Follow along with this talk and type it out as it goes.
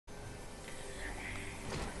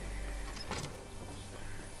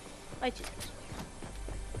My toothpaste.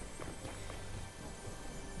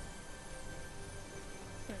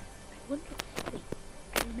 I wonder. Wait.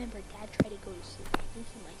 I remember Dad tried to go to sleep. I think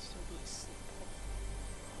he might still be asleep.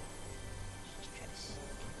 Just try to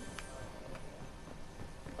sleep.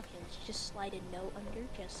 Okay, let's just slide a note under,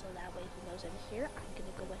 just so that way he knows I'm here. I'm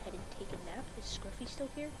gonna go ahead and take a nap. Is Scruffy still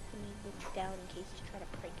here? Let me look down in case he's trying to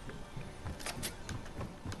prank me.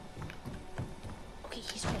 Okay,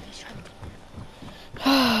 he's trying to.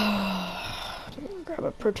 Grab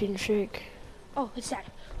a protein shake. Oh, it's Dad.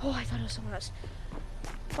 Oh, I thought it was someone else.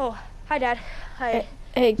 Oh, hi, Dad. Hi.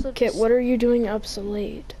 Hey, So Kit, what are you doing up so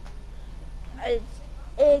late?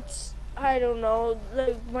 It's I don't know.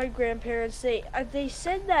 My grandparents they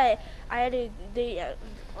said that I had to.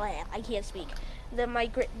 I can't speak. That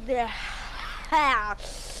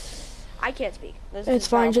I can't speak. It's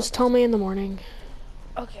fine. Just tell me in the morning.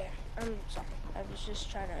 Okay, I'm sorry. I was just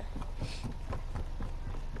trying to.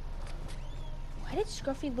 Why did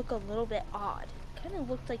Scruffy look a little bit odd? Kind of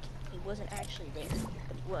looked like he wasn't actually there,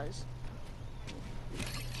 but he was.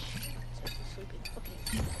 So he's sleeping. Okay.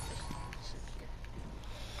 Sleep here.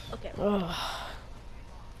 Okay. Ugh.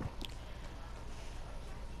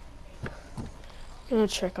 I'm gonna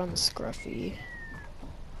check on Scruffy.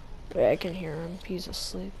 Wait, I can hear him. He's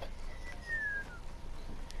asleep.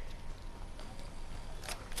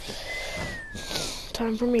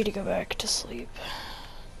 Time for me to go back to sleep.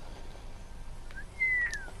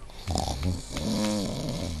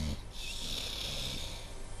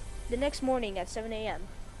 The next morning at 7 a.m.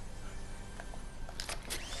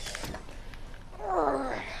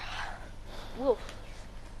 Woof.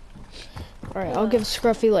 Alright, I'll give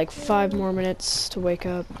Scruffy like 5 more minutes to wake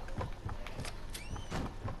up.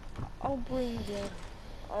 I'll bring them.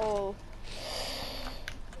 Oh.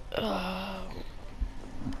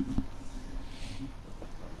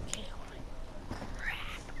 Okay, hold on.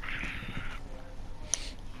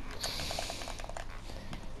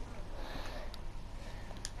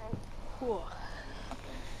 Whew.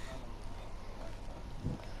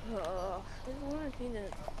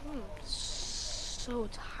 I'm so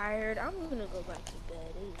tired. I'm gonna go back to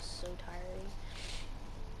bed. It is so tiring.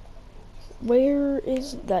 Where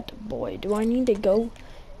is that boy? Do I need to go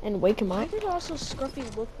and wake him Why up? did also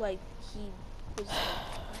Scruffy look like he was...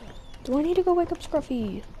 Do I need to go wake up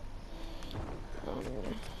Scruffy?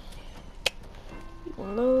 One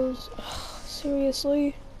of those. Ugh,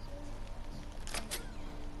 seriously?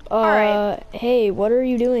 Alright. Hey, what are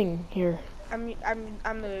you doing here? I'm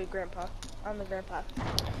the grandpa. I'm the grandpa.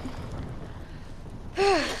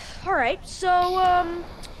 Alright, so,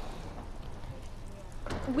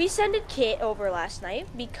 we sent a kit over last night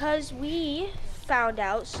because we found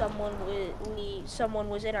out someone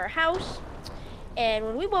was in our house, and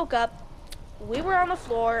when we woke up, we were on the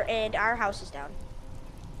floor and our house is down.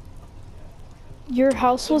 Your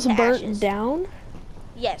house was burnt ashes. down?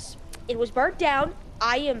 Yes, it was burnt down.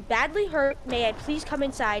 I am badly hurt. May I please come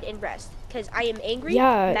inside and rest? Because I am angry,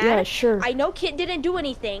 mad. Yeah, sure. I know Kit didn't do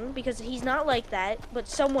anything because he's not like that, but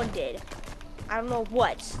someone did. I don't know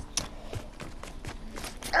what.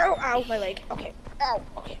 Ow, ow, my leg. Okay, ow,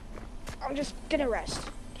 okay. I'm just gonna rest.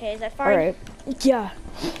 Okay, is that fine? Alright. Yeah.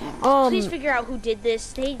 Please figure out who did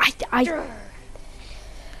this. Do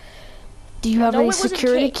you have any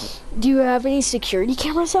security? Do you have any security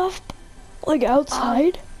cameras up? Like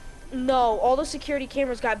outside? No, all the security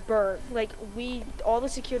cameras got burnt. Like all the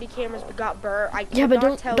security cameras got burnt. I Yeah, but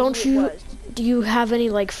cannot tell don't who you? it was. Do you have any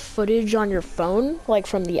like footage on your phone, like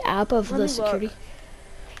from the app of the security?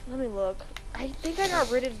 Let me look. I think I got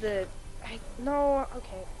rid of the. No,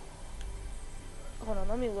 okay. Hold on,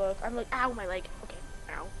 let me look. I'm like, ow, my leg. Okay,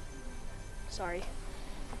 ow. Sorry.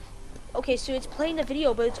 Okay, so it's playing the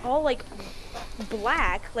video, but it's all like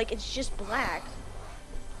black. Like it's just black.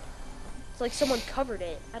 It's like someone covered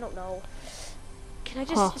it. I don't know. Can I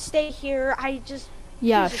just stay here?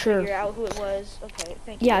 Yeah, just sure. Figure out who it was. Okay,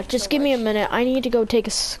 thank you. Yeah, just give me a minute. I need to go take a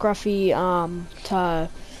Scruffy to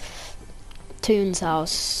Toon's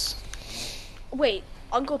house. Wait,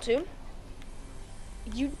 Uncle Toon?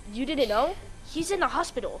 You didn't know? He's in the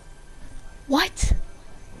hospital. What?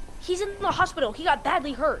 He's in the hospital. He got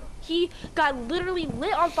badly hurt. He got literally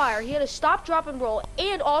lit on fire. He had to stop, drop, and roll.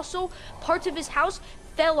 And also, parts of his house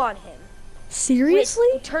fell on him. Seriously?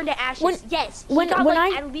 It turned to ashes. Yes.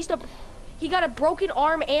 He got a broken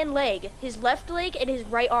arm and leg. His left leg and his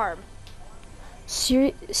right arm.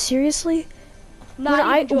 Seriously?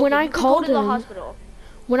 When I called him, the hospital.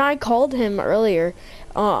 When I called him earlier,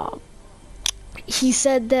 he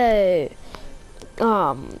said that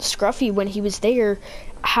Scruffy, when he was there,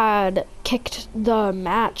 had kicked the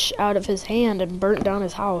match out of his hand and burnt down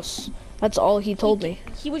his house. That's all he told me.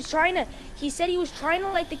 He said he was trying to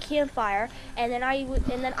light the campfire, and then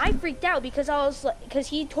I freaked out because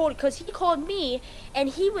he called me,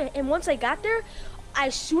 and once I got there,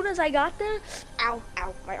 as soon as I got there, ow,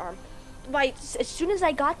 my arm. As soon as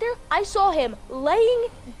I got there, I saw him laying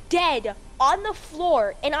dead on the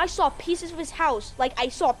floor, and I saw pieces of his house. Like, I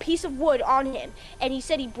saw a piece of wood on him, and he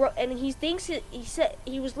said he said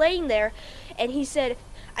he was laying there, and he said,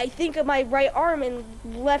 I think my right arm and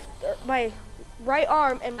my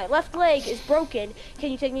left leg is broken.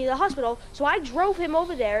 Can you take me to the hospital? So I drove him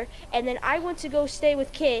over there, and then I went to go stay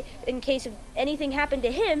with Kit in case if anything happened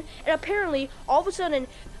to him. And apparently, all of a sudden,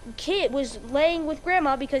 Kit was laying with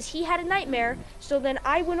Grandma because he had a nightmare. So then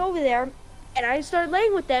I went over there, and I started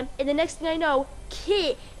laying with them. And the next thing I know,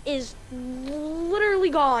 Kit is literally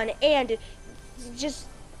gone, and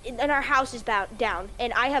our house is down.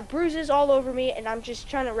 And I have bruises all over me, and I'm just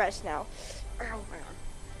trying to rest now. Ow, my arm.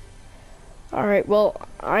 All right, well,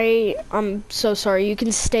 I'm so sorry. You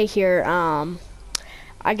can stay here.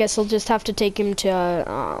 I guess I'll just have to take him to,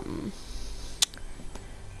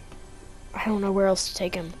 I don't know where else to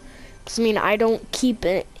take him. 'Cause, I mean, I don't keep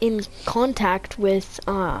in contact with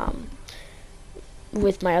my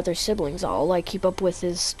other siblings. All I keep up with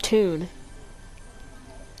is Toon.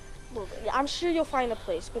 Well, I'm sure you'll find a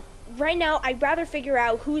place, but right now, I'd rather figure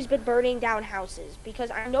out who's been burning down houses, because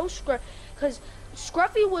I know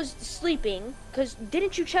Scruffy was sleeping, because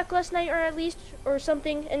didn't you check last night, or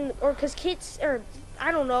something, or because Kit's, or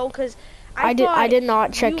I don't know, because I did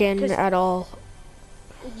not check in at all.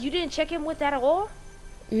 You didn't check in with that at all?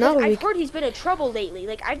 No. I've heard he's been in trouble lately.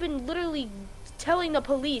 Like, I've been literally telling the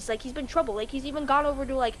police, like, he's been in trouble. Like, he's even gone over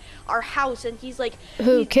to, like, our house, and he's like,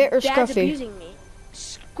 who, Kit or Dad's Scruffy? Abusing me.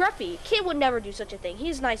 Scruffy. Kit would never do such a thing.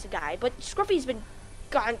 He's a nice guy, but Scruffy's been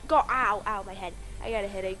ow, my head. I got a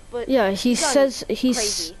headache, but yeah, he says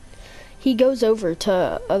crazy. He goes over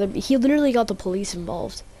to he literally got the police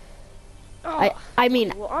involved. Oh, I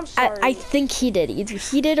mean, well, I'm sorry. I think he did. Either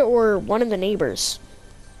he did or one of the neighbors.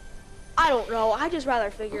 I don't know. I just rather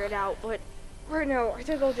figure it out, but right now I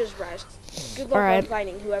think I'll just rest. Good luck Right. on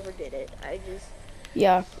finding whoever did it.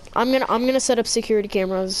 Yeah, I'm gonna set up security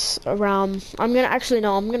cameras around. I'm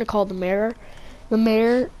gonna call the mayor,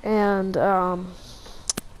 and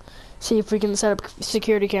see if we can set up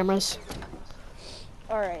security cameras.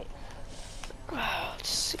 All right. Let's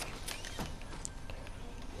see.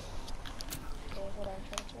 Okay, hold on. I'm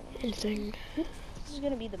trying to turn it. Anything? This is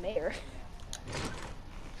gonna be the mayor.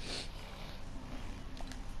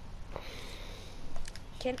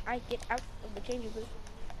 Can I get out of the changing room?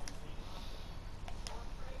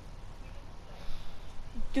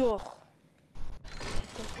 Ugh.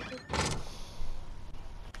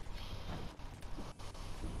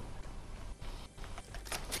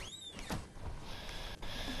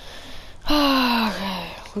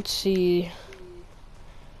 Okay, let's see.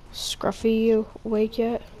 Scruffy awake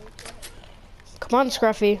yet? Come on,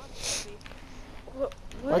 Scruffy. What?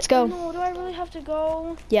 Let's go. No, do I really have to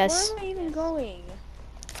go? Yes. Where am I even going?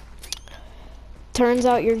 Turns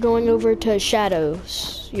out you're going over to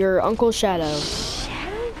Shadows. Your Uncle Shadow.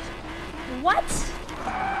 Shadows? What?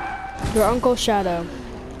 Your Uncle Shadow.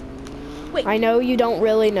 Wait. I know you don't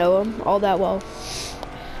really know him all that well,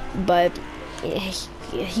 but he's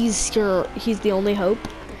the only hope,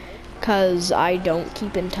 cause I don't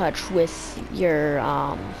keep in touch with your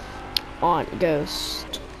aunt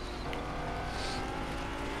Ghost.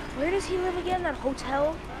 Where does he live again? That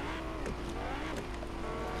hotel?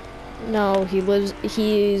 No, he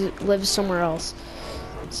lives somewhere else.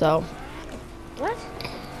 So What?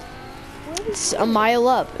 it's a mile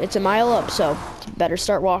up. It's a mile up, so you better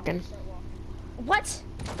start walking. What?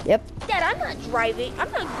 Yep. Dad, I'm not driving.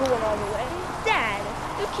 I'm not going all the way. Dad,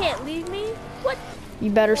 you can't leave me. What? You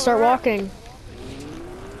better start walking.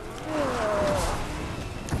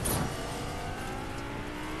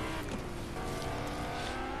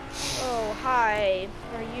 Oh, hi.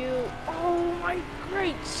 Are you? Oh, my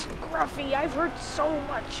great Scruffy. I've heard so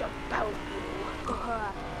much about you.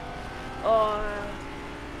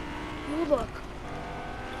 You look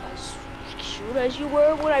as cute as you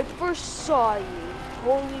were when I first saw you.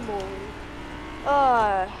 Holy moly. You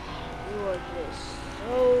are just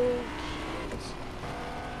so cute.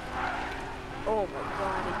 Oh my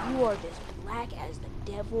god, and you are just black as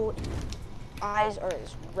the devil, and your eyes are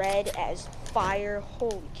as red as fire.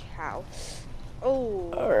 Holy cow.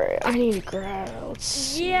 Oh. Alright, I need to grab. Let's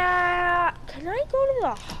see. Yeah. Can I go to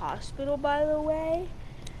the hospital, by the way?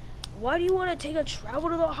 Why do you want to take a travel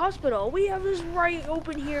to the hospital? We have this right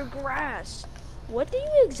open here grass. What do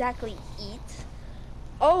you exactly eat?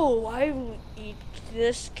 Oh, I will eat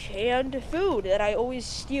this canned food that I always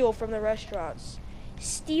steal from the restaurants.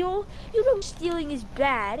 Steal? You know stealing is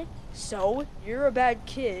bad. So, you're a bad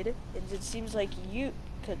kid, and it seems like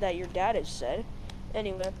that your dad has said.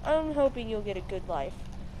 Anyway, I'm hoping you'll get a good life.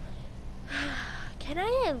 Can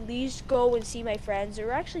I at least go and see my friends?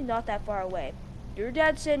 They're actually not that far away. Your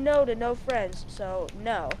dad said no to no friends, so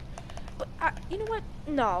no. But, you know what?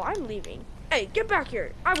 No, I'm leaving. Hey, get back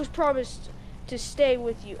here. I was promised to stay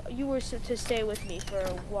with you. You were to stay with me for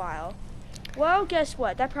a while. Well, guess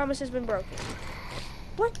what? That promise has been broken.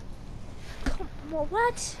 What? Come on,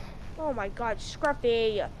 what? Oh my god,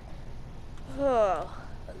 Scruffy. Oh,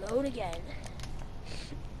 alone again.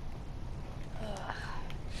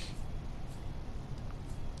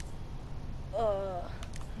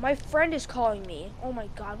 My friend is calling me. Oh my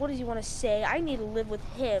god, what does he want to say? I need to live with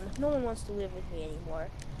him. No one wants to live with me anymore.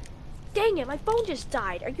 Dang it, my phone just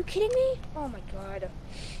died. Are you kidding me? Oh my god.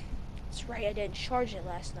 That's right, I didn't charge it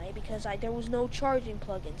last night because there was no charging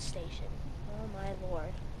plug-in station. Oh my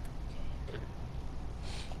lord.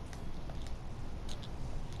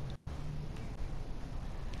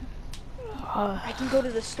 I can go to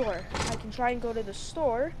the store. I can try and go to the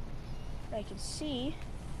store. I can see.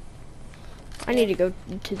 I need to go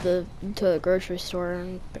to the grocery store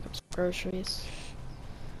and pick up some groceries.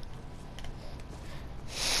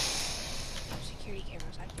 Security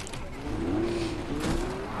cameras.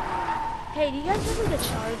 Hey, do you guys have like a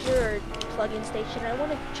charger or plug-in station? I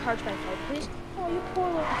want to charge my phone, please. Oh, you poor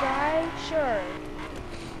little guy. Sure.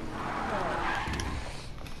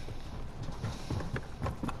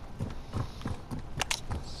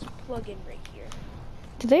 Plug in right here.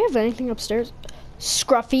 Do they have anything upstairs?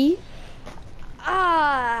 Scruffy?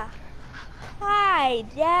 Ah, hi,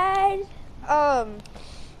 Dad.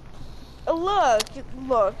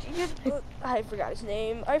 Look. I forgot his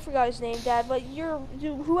name. Dad. But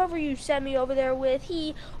whoever you sent me over there with,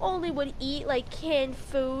 he only would eat like canned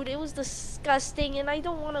food. It was disgusting, and I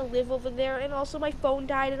don't want to live over there. And also, my phone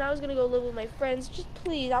died, and I was gonna go live with my friends. Just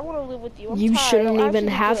please, I want to live with you. You shouldn't I'll even actually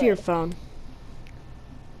be have good. your phone.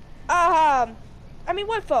 I mean,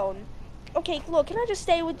 what phone? Okay, look, can I just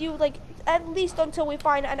stay with you, like, at least until we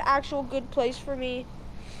find an actual good place for me?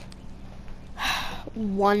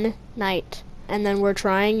 One night, and then we're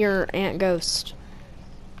trying your Aunt Ghost.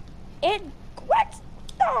 What?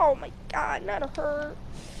 Oh my god, not her.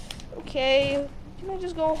 Okay, can I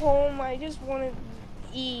just go home? I just want to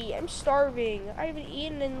eat. I'm starving. I haven't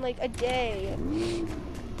eaten in, like, a day.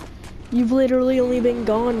 You've literally only been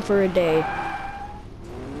gone for a day.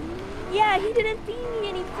 Yeah, he didn't feed me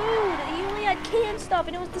any food. He only had canned stuff,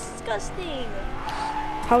 and it was disgusting.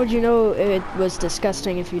 How would you know it was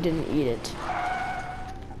disgusting if you didn't eat it?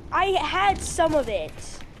 I had some of it.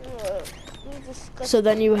 Ugh, it was disgusting. So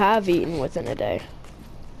then you have eaten within a day.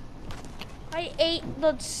 I ate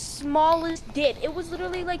the smallest dip. It was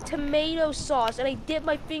literally like tomato sauce, and I dipped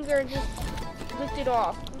my finger and just licked it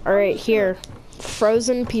off. All right, here,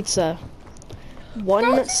 frozen pizza.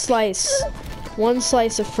 One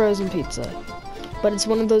slice of frozen pizza, but it's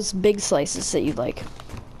one of those big slices that you like.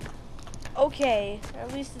 Okay,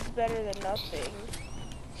 at least it's better than nothing.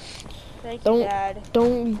 Thank you, Dad.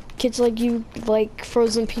 Don't kids like you like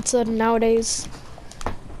frozen pizza nowadays?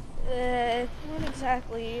 Not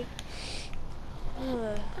exactly.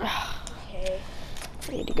 Okay.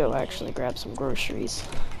 I need to go actually grab some groceries.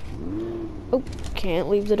 Oh, can't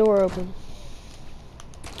leave the door open.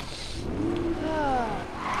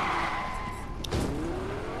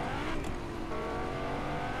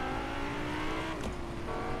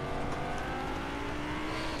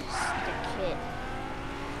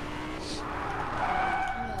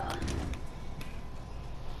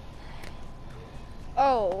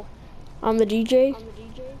 Oh. I'm the DJ?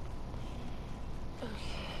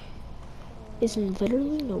 Is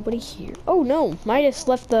literally nobody here. Oh no, Midas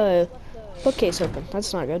left the bookcase open.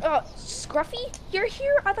 That's not good. Scruffy? You're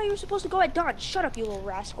here? I thought you were supposed to go at dawn. Shut up, you little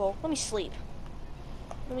rascal. Let me sleep.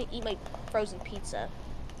 Let me eat my frozen pizza.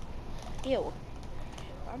 Ew.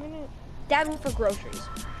 Dad went for groceries.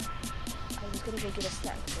 I was gonna go get a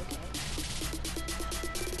snack, okay?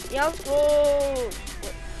 Yeah, let's go.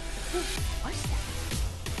 What's that?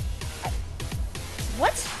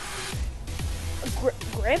 What?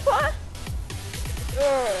 Grandpa?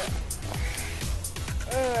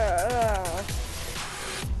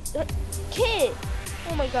 Kid!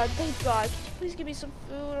 Oh my god, thank god. Could you please give me some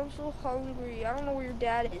food? I'm so hungry. I don't know where your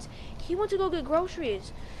dad is. He went to go get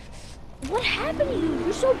groceries. What happened to you?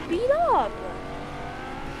 You're so beat up.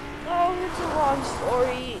 Oh, it's a long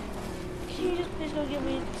story. Can you just please go give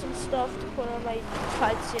me some stuff to put on my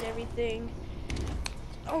cuts and everything?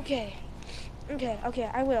 Okay. Okay, okay,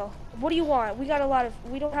 I will. What do you want? We got a lot of,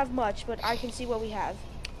 we don't have much, but I can see what we have.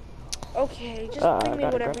 Okay, just bring me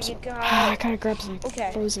whatever you got. I gotta grab some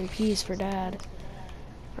Okay. frozen peas for Dad.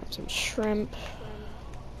 Grab some shrimp.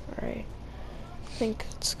 Alright. I think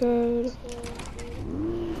it's good. Let's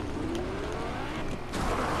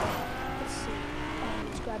see.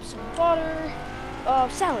 Let's grab some water.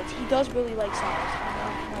 Salads. He does really like salads.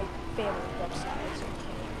 My family loves salads.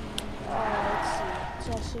 Okay. Let's see. Let's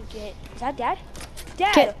also get. Is that Dad?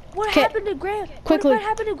 Dad, Kit, what Kit, happened to quickly. What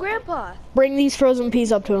happened to Grandpa? Bring these frozen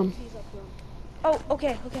peas up to him. Oh,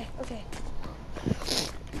 okay, okay, okay.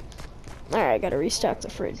 Alright, I gotta restock the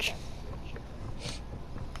fridge.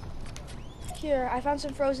 Here, I found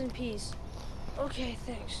some frozen peas. Okay,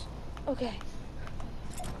 thanks. Okay.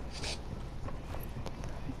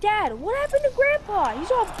 Dad, what happened to Grandpa? He's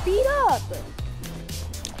all beat up.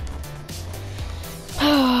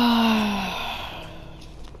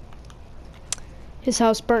 His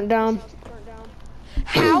house burnt down.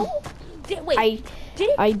 How?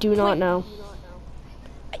 I do not know.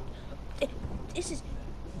 This is.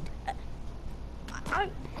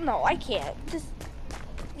 No, I can't.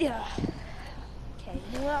 Yeah. Okay,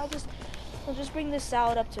 you know what? I'll just bring this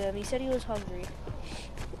salad up to him. He said he was hungry.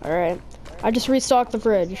 All right. I just restocked the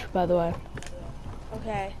fridge, by the way.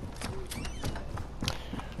 Okay.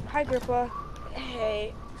 Hi, Grandpa.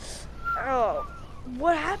 Hey. Oh,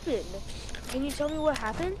 what happened? Can you tell me what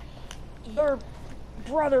happened? Your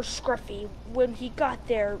brother Scruffy, when he got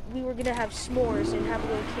there, we were gonna have s'mores and have a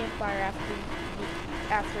little campfire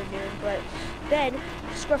afternoon, but then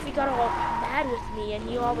Scruffy got all mad with me and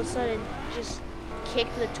he all of a sudden just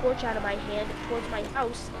kicked the torch out of my hand towards my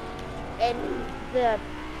house, and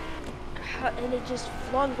it just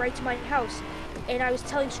flung right to my house. And I was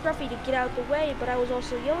telling Scruffy to get out of the way, but I was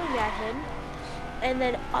also yelling at him. And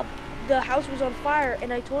then the house was on fire,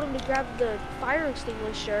 and I told him to grab the fire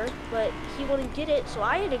extinguisher, but he wouldn't get it, so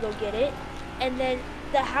I had to go get it. And then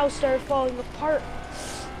the house started falling apart.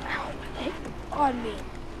 Ow, my leg on me.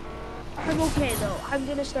 I'm okay though. I'm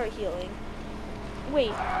gonna start healing.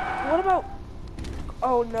 Wait, what about?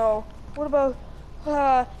 Oh no. What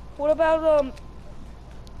about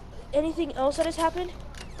anything else that has happened?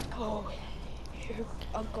 Oh, your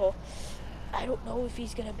uncle. I don't know if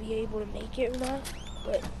he's gonna be able to make it or not,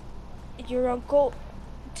 but your uncle,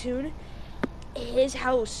 Toon, his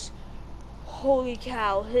house, holy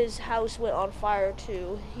cow, his house went on fire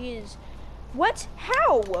too. What?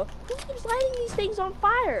 How? Who keeps lighting these things on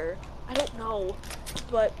fire? I don't know,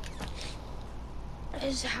 but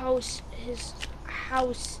his house has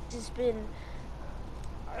been,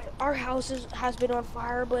 our house has been on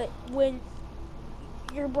fire, but when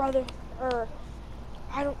your brother,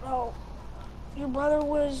 I don't know, your brother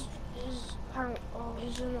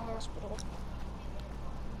he's in the hospital.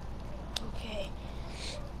 Okay.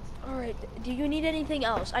 Alright, do you need anything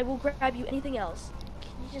else? I will grab you anything else.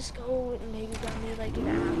 Can you just go and maybe grab me like an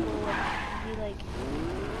apple and maybe like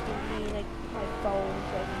give me like my phone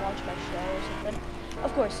so I can watch my show or something?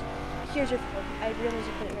 Of course. Here's your phone. I realized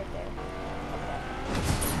you put it right there.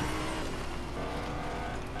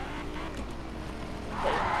 Okay.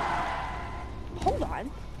 Wait.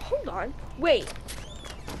 Hold on. Wait.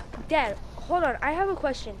 Dad, hold on. I have a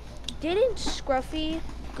question. Didn't Scruffy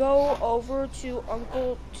go over to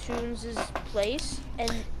Uncle Toon's place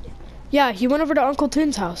and... Yeah, he went over to Uncle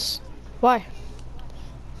Toon's house. Why?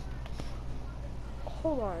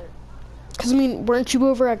 Hold on. Because, I mean, weren't you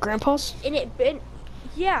over at Grandpa's?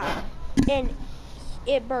 Yeah, and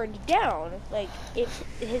it burned down. Like,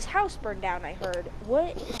 his house burned down, I heard.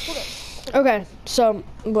 What? Hold on. Okay, so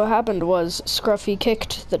what happened was Scruffy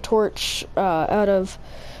kicked the torch out of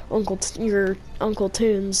your Uncle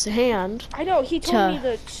Toon's hand. I know, he told me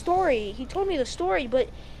the story. But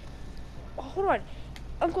hold on.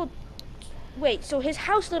 Wait, so his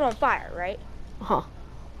house lit on fire, right? Uh-huh.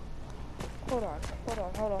 Hold on.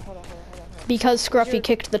 Because Scruffy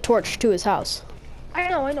kicked the torch to his house. I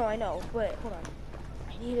know, but hold on.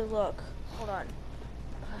 I need to look. Hold on.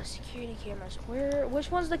 Security cameras. Which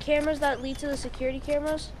one's the cameras that lead to the security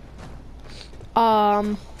cameras?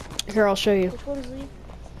 Here, I'll show you. Which one's lead?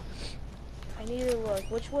 I need to look.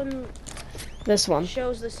 Which one? This one.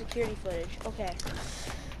 Shows the security footage. Okay.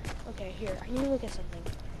 Okay, here. I need to look at something.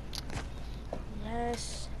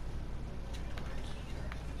 Yes.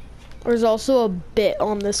 There's also a bit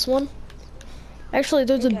on this one. Actually,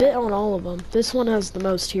 there's a bit on all of them. This one has the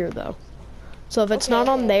most here, though. So if it's not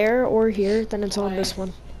on there or here, then it's on this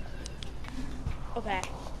one. Okay.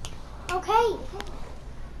 Okay.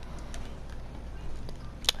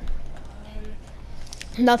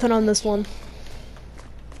 Nothing on this one.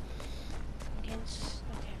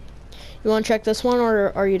 You want to check this one,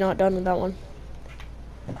 or are you not done with that one?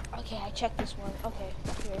 Okay, I checked this one. Okay,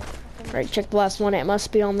 here. All right, check the last one. It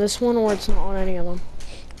must be on this one, or it's not on any of them.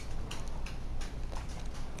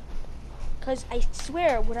 Cause I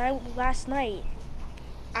swear, last night,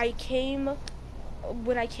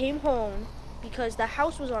 when I came home, because the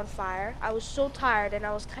house was on fire, I was so tired and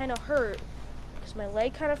I was kind of hurt, because my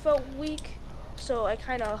leg kind of felt weak, so I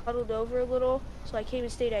kind of huddled over a little, so I came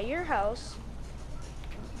and stayed at your house,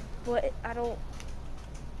 but I don't...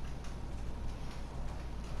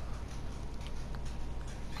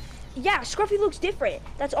 Yeah, Scruffy looks different.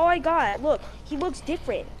 That's all I got. Look, he looks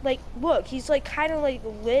different. Like, look, he's like kind of like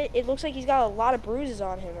lit. It looks like he's got a lot of bruises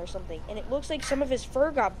on him or something. And it looks like some of his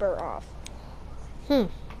fur got burnt off. Hmm.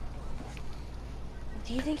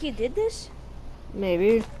 Do you think he did this?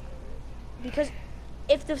 Maybe. Because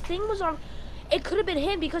if the thing was on, it could have been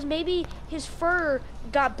him, because maybe his fur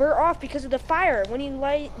got burnt off because of the fire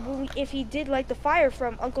if he did light the fire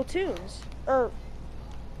from Uncle Toon's or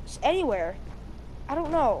anywhere. I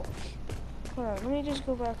don't know. Hold on, let me just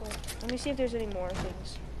go back. Let me see if there's any more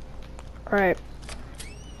things. All right.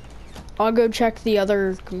 I'll go check the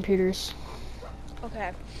other computers.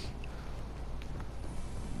 Okay.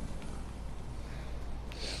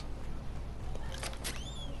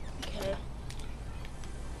 Okay.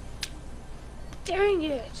 Dang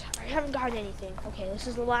it! I haven't gotten anything. Okay, this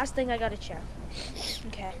is the last thing I gotta check.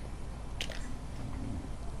 Okay.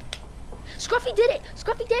 Scruffy did it!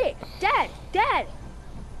 Scruffy did it! Dad! Dad!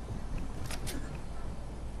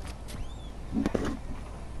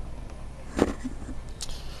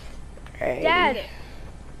 Hey. Dad!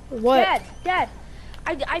 What? Dad!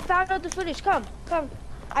 I found out the footage. Come.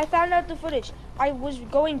 I found out the footage. I was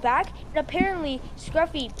going back, and apparently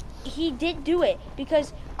Scruffy, he did do it,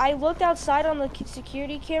 because I looked outside on the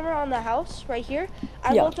security camera on the house right here.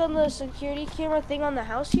 I looked on the security camera thing on the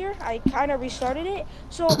house here. I kind of restarted it.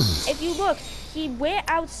 So if you look, he went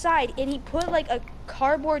outside and he put like a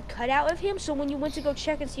cardboard cutout of him. So when you went to go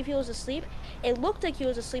check and see if he was asleep, it looked like he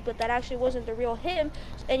was asleep, but that actually wasn't the real him.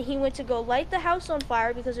 And he went to go light the house on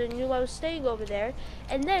fire because he knew I was staying over there.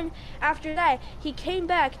 And then after that, he came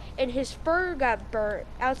back and his fur got burnt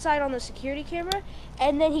outside on the security camera.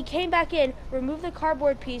 And then he came back in, removed the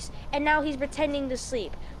cardboard piece, and now he's pretending to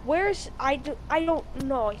sleep. I don't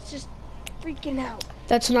know. It's just freaking out.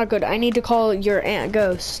 That's not good. I need to call your Aunt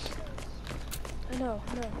Ghost. No.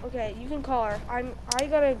 Okay, you can call her. I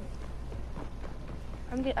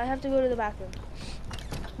have to go to the bathroom.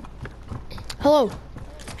 Hello.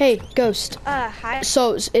 Hey, Ghost. Hi.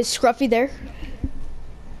 So, is Scruffy there?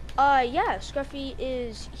 Yeah, Scruffy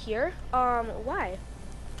is here. Why?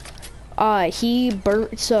 He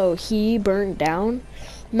burnt down,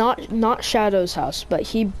 not Shadow's house, but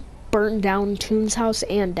he burnt down Toon's house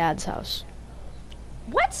and Dad's house.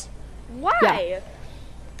 What? Why? Yeah.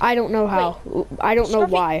 I don't know how. Wait, I don't know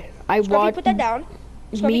why. Scruffy, put that down.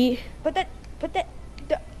 Scruffy, put that.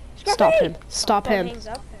 Scruffy! Stop him. His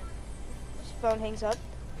phone hangs up.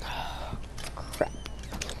 Crap.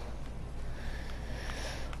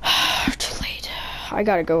 Too late. I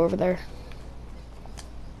gotta go over there.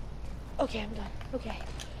 Okay, I'm done. Okay.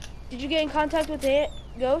 Did you get in contact with the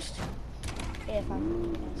ghost? Yeah, if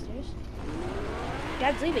I'm downstairs.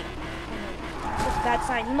 Dad's leaving. Oh no. That's a bad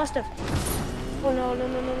sign. He must have. Oh no.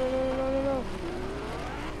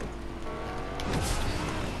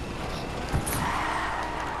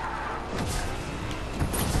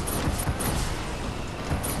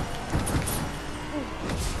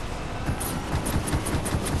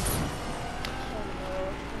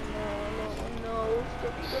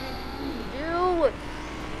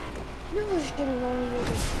 No, it's getting lonely with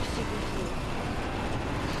this.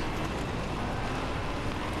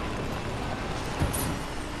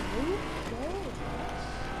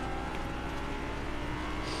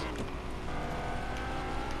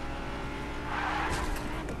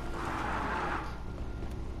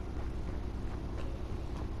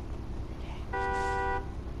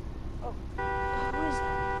 Oh, what is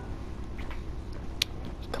that?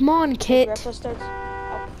 Come on, Kit. Grandpa starts.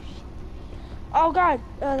 Oh God,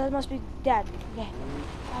 that must be Dad. Okay.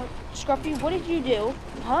 Scruffy, what did you do?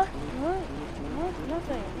 Huh? What?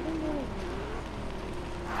 Nothing. I didn't do anything.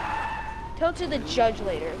 Tell it to the judge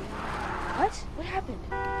later. What? What happened?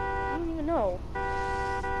 I don't even know.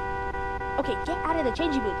 Okay, get out of the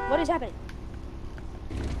changing booth. What is happening?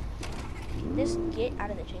 Can this get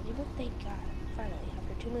out of the changing booth? Thank God. Finally,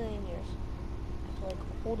 after 2 million years. I have to like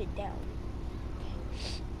hold it down. Okay.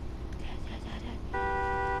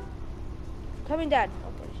 Dad. Coming, Dad.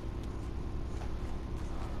 Oh, please.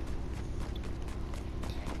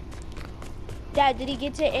 Dad, did he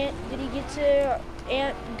get to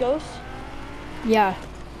Aunt Ghost? Yeah.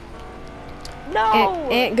 No!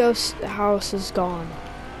 Aunt Ghost's house is gone.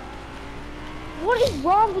 What is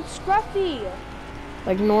wrong with Scruffy?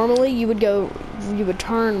 Like normally you would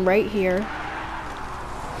turn right here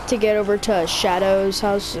to get over to Shadow's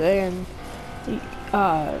house and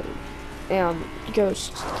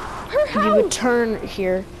Ghost. Her house! You would turn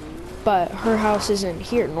here, but her house isn't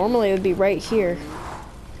here. Normally it would be right here.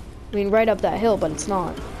 I mean right up that hill, but it's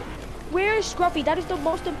not. Where is Scruffy? That is the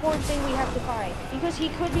most important thing we have to find. Because he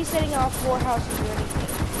could be setting off more houses or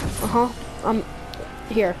anything.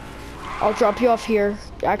 Here. I'll drop you off here.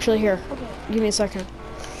 Actually, here. Okay. Give me a second.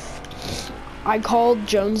 I called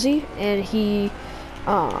Jonesy, and he,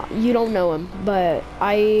 you don't know him, but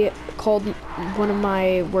I called one of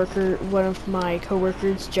my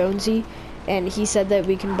coworkers, Jonesy, and he said that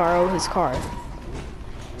we can borrow his car.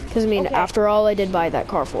 Because, I mean, Okay. after all, I did buy that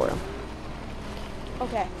car for him.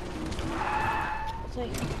 Okay.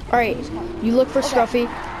 Alright, you look for Scruffy.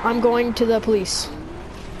 I'm going to the police.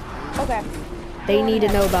 Okay. They need to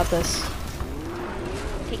know about this.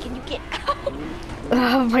 Okay, can you get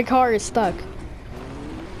out? My car is stuck.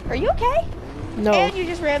 Are you okay? No. And you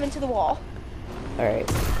just ran into the wall. Alright.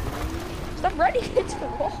 Stop running into the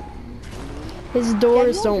wall. His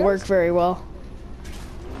doors Yeah, don't work very well.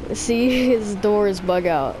 See, his doors bug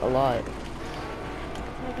out a lot.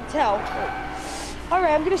 I can tell.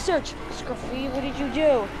 Alright, I'm gonna search. Scruffy, what did you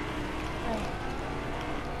do?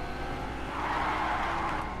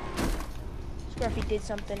 Scruffy did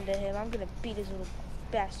something to him. I'm gonna beat his little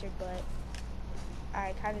bastard, but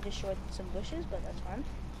I kind of destroyed some bushes, but that's fine.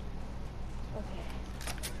 Okay.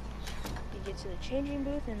 You get to the changing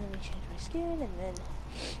booth, and then we change my skin, and then...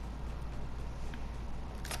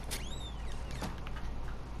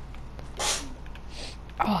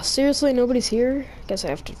 Oh, seriously, nobody's here? Guess I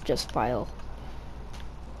have to just file.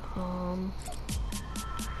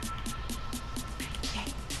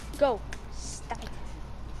 Go. Stop it.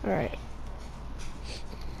 Alright.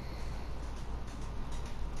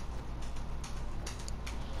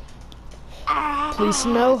 Police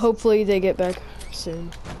know, hopefully they get back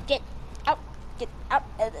soon. Get out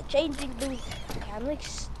of the changing booth. Okay, I'm like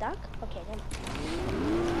stuck. Okay, then.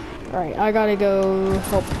 Alright, I gotta go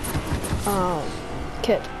help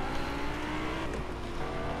Kit.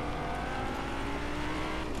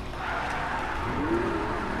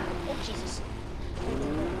 Oh Jesus!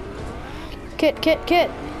 Kit!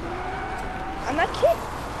 I'm not kidding.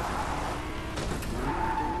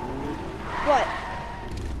 What?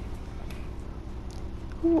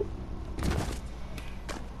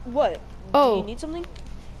 What? Oh. Do you need something?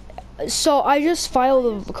 So I just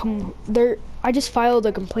filed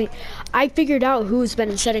a complaint. I figured out who's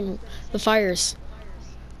been setting the fires.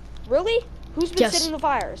 Really? Who's been Yes. setting the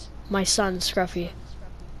fires? My son, Scruffy.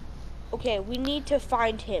 Okay, we need to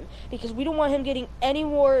find him because we don't want him getting any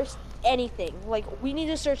more anything. Like, we need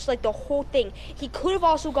to search like the whole thing. He could have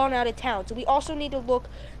also gone out of town, so we also need to look.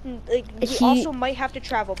 Like, we also might have to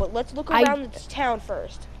travel, but let's look around the town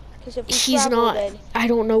first. Because if we He's travel, not. then I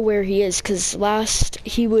don't know where he is because last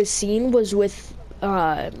he was seen was with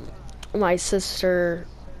my sister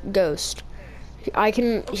Ghost. I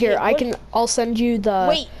can I'll send you the.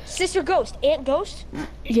 wait, Sister Ghost, Aunt Ghost.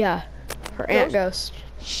 Yeah, her Aunt Ghost.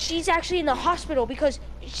 She's actually in the hospital because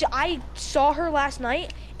I saw her last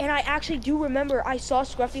night, and I actually do remember I saw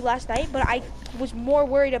Scruffy last night, but I was more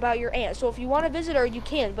worried about your aunt. So if you want to visit her, you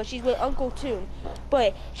can, but she's with Uncle Toon.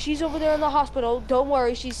 But she's over there in the hospital. Don't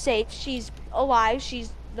worry, she's safe. She's alive.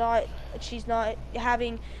 She's not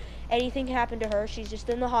having anything happen to her. She's just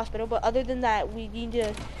in the hospital. But other than that, we need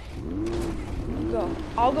to go.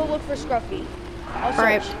 I'll go look for Scruffy. I'll search. All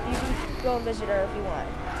right. You can go and visit her if you want.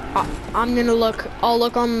 I'm gonna look. I'll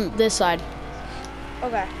look on this side.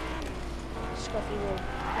 Okay. Scruffy little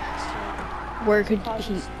bastard. Where could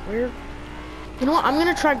he? Where? You know what? I'm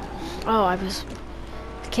gonna try. Oh, I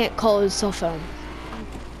can't call his cell phone.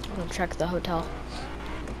 I'm gonna check the hotel.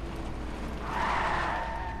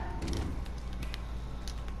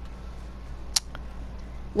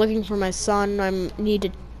 Looking for my son. I need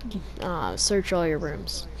to search all your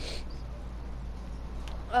rooms.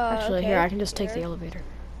 Actually, okay. here, I can just take the elevator.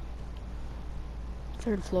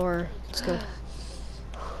 3rd floor. Let's go.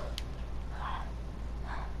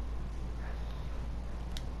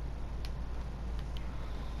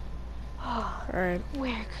 Alright.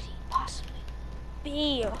 Where could he possibly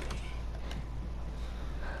be?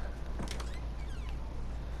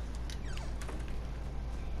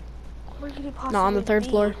 Where could he possibly Not on the 3rd be?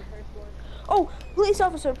 floor. Oh, police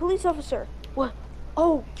officer. What?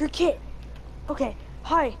 Oh, your kid. Okay.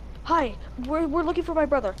 Hi. We're looking for my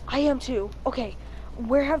brother. I am too. Okay.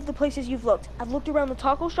 Where have the places you've looked? I've looked around the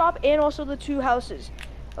taco shop and also the 2 houses.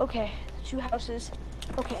 Okay, the 2 houses.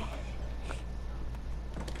 Okay.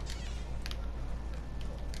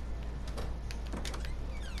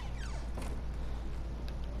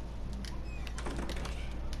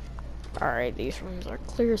 Alright, these rooms are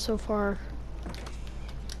clear so far.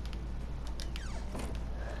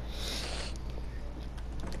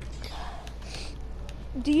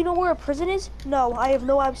 Do you know where a prison is? No, I have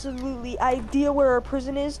no absolutely idea where a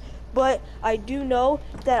prison is, but I do know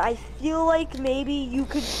that I feel like maybe you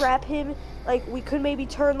could trap him. Like, we could maybe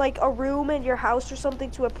turn, like, a room in your house or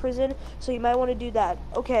something to a prison, so you might want to do that.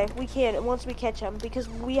 Okay, we can, once we catch him, because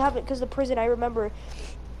we haven't, because the prison, I remember,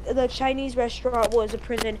 the Chinese restaurant was a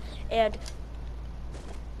prison, and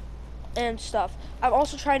stuff. I'm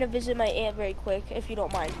also trying to visit my aunt very quick, if you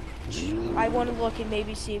don't mind. I want to look and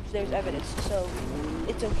maybe see if there's evidence, so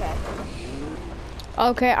it's okay.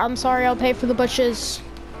 Okay, I'm sorry, I'll pay for the butches.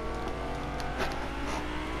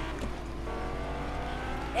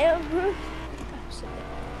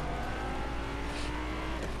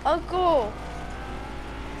 Uncle!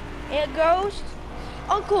 Aunt Ghost?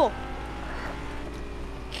 Uncle!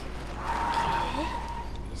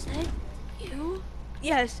 Is that you?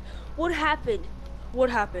 Yes. What happened? What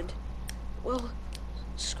happened? Well,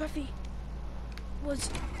 Scruffy was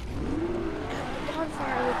at the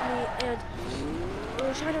bonfire with me, and we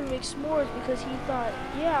were trying to make s'mores because he thought,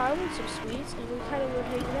 yeah, I want some sweets, and we kind of were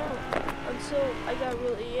hanging out. Until I got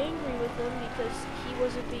really angry with him because he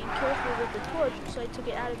wasn't being careful with the torch, so I took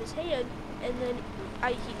it out of his hand, and then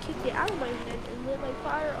he kicked it out of my hand and lit my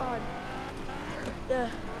fire on the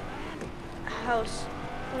house,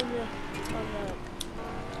 on the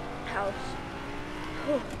house.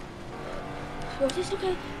 Oh. Oh, is this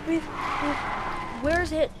okay? Breathe, breathe.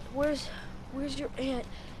 Where's it? Where's your aunt?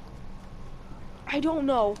 I don't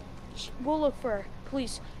know. We'll look for her.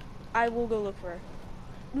 Please, I will go look for her.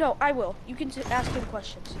 No, I will. You can ask him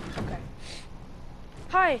questions. Okay.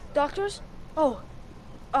 Hi, doctors? Oh,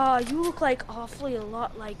 you look like awfully a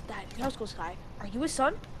lot like that Yarsko's guy. Are you his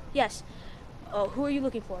son? Yes. Oh, who are you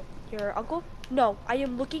looking for? Your uncle? No, I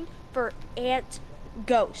am looking for Aunt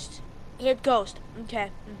Ghost. Aunt Ghost. Okay.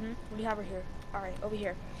 What do you have her here? All right, over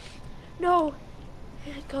here. No,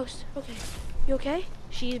 Aunt Ghost. Okay. You okay?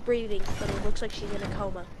 She's breathing, but it looks like she's in a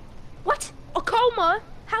coma. What? A coma?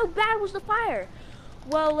 How bad was the fire?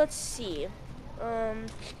 Well, let's see.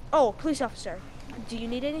 Oh, police officer. Do you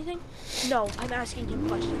need anything? No, I'm asking him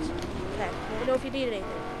questions. Okay, let me know if you need anything.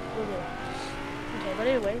 We'll do. Okay, but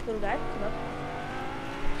anyway, little guy, come up.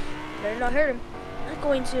 Better not hurt him. Not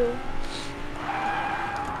going to.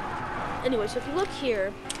 Anyway, so if you look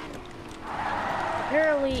here,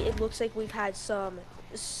 apparently it looks like we've had some.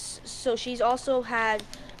 So she's also had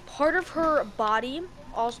part of her body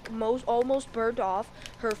almost burned off.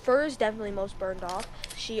 Her fur is definitely most burned off.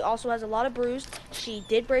 She also has a lot of bruise. She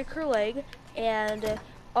did break her leg, and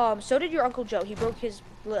so did your Uncle Joe. He broke his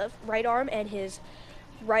right arm and his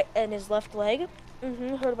left leg.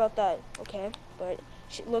 Heard about that. Okay, but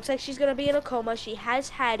she looks like she's gonna be in a coma. She has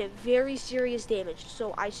had very serious damage,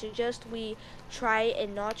 so I suggest we try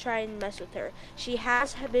and mess with her. She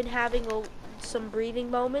has been having some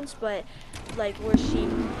breathing moments, but like where she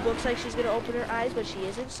looks like she's gonna open her eyes, but she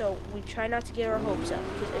isn't. So we try not to get our hopes up,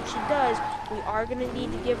 because if she does, we are gonna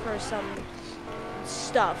need to give her some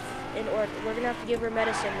stuff, we're gonna have to give her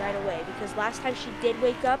medicine right away, because last time she did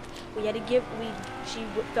wake up, she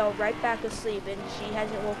fell right back asleep, and she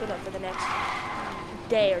hasn't woken up for the next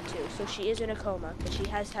day or two. So she is in a coma, but she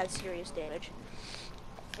has had serious damage.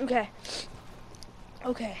 Okay,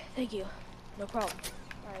 thank you. No problem.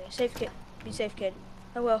 All right, safe kid. Be safe, kid.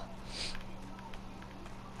 I will.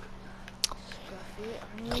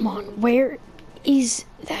 Come on, where is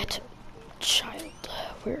that child?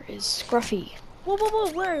 Where is Scruffy?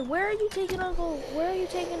 Whoa, where are you taking Uncle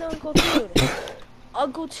Toon?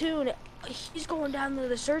 Uncle Toon, he's going down to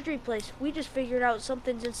the surgery place. We just figured out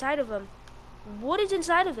something's inside of him. What is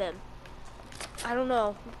inside of him? I don't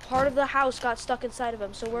know. Part of the house got stuck inside of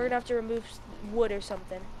him, so we're gonna have to remove wood or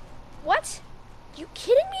something. What? You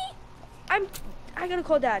kidding me? I gotta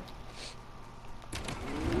call Dad.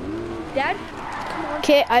 Dad? Come on.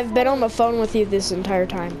 Okay, I've been on the phone with you this entire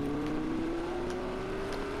time.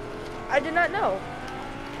 I did not know.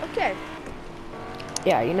 Okay.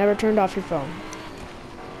 Yeah, you never turned off your phone.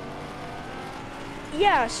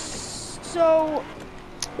 Yes. So.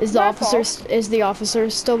 Is the officer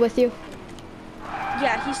still with you?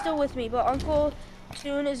 Yeah, he's still with me, but Uncle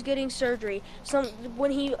Toon is getting surgery.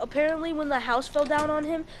 When the house fell down on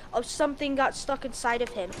him, something got stuck inside of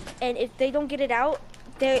him, and if they don't get it out,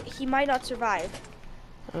 he might not survive.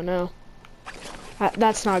 Oh no.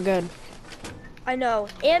 That's not good. I know.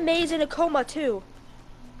 Aunt May's in a coma too.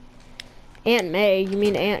 Aunt May? You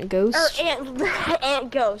mean Aunt Or Ghost?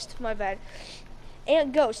 Aunt Ghost. My bad.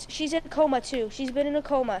 Aunt Ghost. She's in a coma too. She's been in a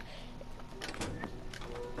coma.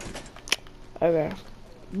 Okay.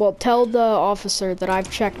 Well, tell the officer that I've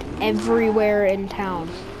checked everywhere in town.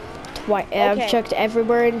 I've checked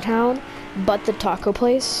everywhere in town, but the taco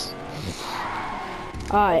place.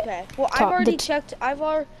 Okay. Well, I've already checked. I've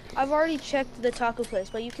already checked the taco place,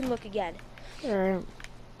 but you can look again. All right.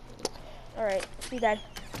 All right. Be done.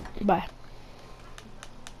 Bye.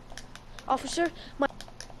 Officer, my.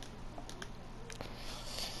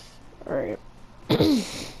 All right.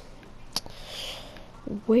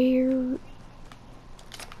 Where?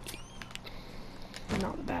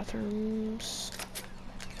 Not the bathrooms.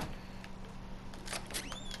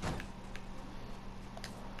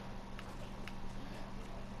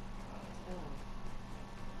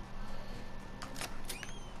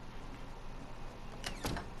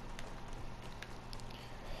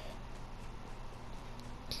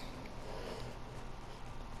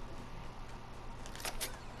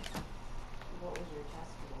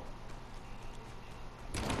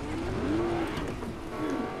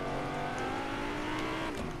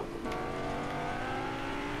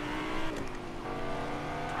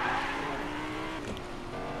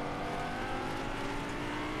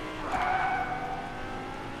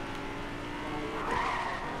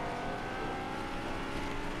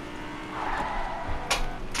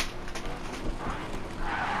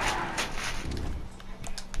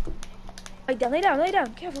 Lay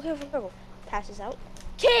down. Careful. Passes out.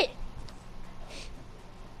 Kit!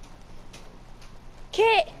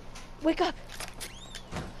 Wake up.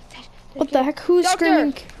 What the heck? Who's Doctor!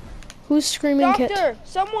 screaming? Who's screaming, Kit? Doctor!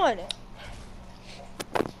 Someone!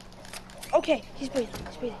 Okay, he's breathing.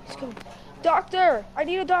 He's coming. Doctor! I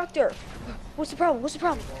need a doctor. What's the problem?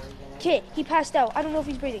 Kit, he passed out. I don't know if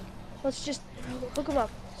he's breathing. Let's just look him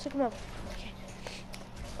up.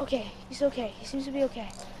 Okay, he's okay. He seems to be okay.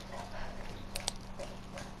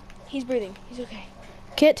 He's breathing. He's okay.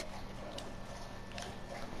 Kit?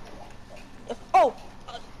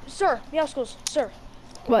 Sir, Meowskulls, sir.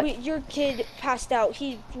 What? Your kid passed out.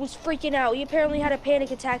 He was freaking out. He apparently had a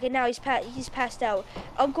panic attack, and now he's passed out.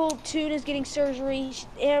 Uncle Toon is getting surgery.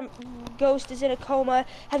 Aunt Ghost is in a coma.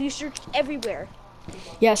 Have you searched everywhere?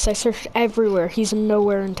 Yes, I searched everywhere. He's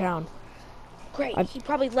nowhere in town. Great. He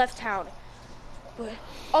probably left town. But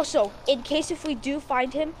also, in case if we do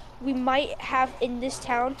find him, we might have in this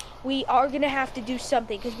town, we are gonna have to do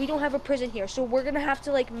something because we don't have a prison here. So we're gonna have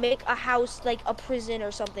to like make a house like a prison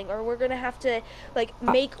or something, or we're gonna have to like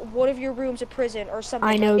make one of your rooms a prison or something.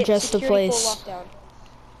 I know like, just the place. Lockdown.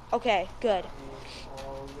 Okay, good.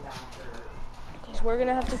 Because we're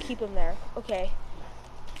gonna have to keep him there. Okay.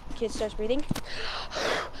 Kid starts breathing.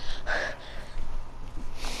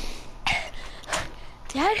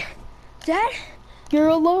 Dad? You're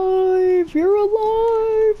alive!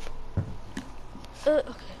 Okay.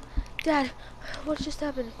 Dad, what just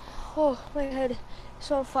happened? Oh, my head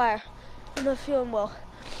is on fire. I'm not feeling well.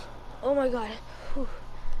 Oh my God. Whew.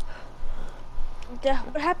 Dad,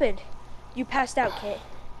 what happened? You passed out, Kit.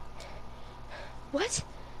 What?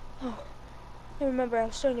 Oh, I remember. I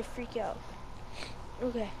was starting to freak out.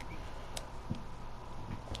 Okay.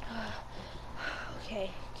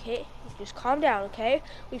 Okay, Kit, just calm down, okay?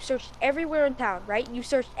 We've searched everywhere in town, right? You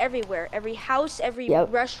searched everywhere. Every house, every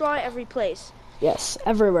restaurant, every place. Yes,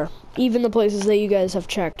 everywhere. Even the places that you guys have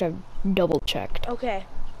checked, I've double checked. Okay.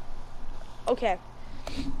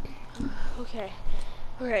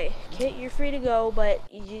 Alright, Kit, you're free to go, but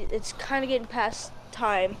it's kind of getting past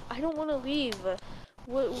time. I don't want to leave.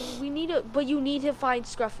 We need to, but you need to find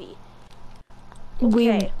Scruffy.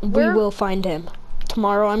 Okay. We will find him.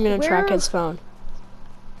 Tomorrow I'm gonna track his phone.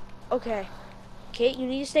 Okay. Kit, you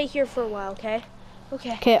need to stay here for a while, okay?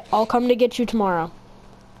 Okay. Okay, I'll come to get you tomorrow.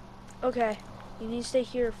 Okay. You need to stay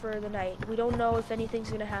here for the night. We don't know if anything's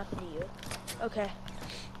gonna happen to you. Okay.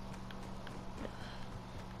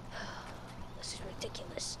 This is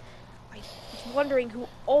ridiculous. I was wondering who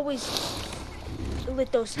always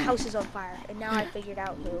lit those houses on fire, and now I figured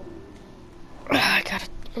out who. I'm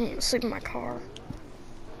gonna sleep in my car.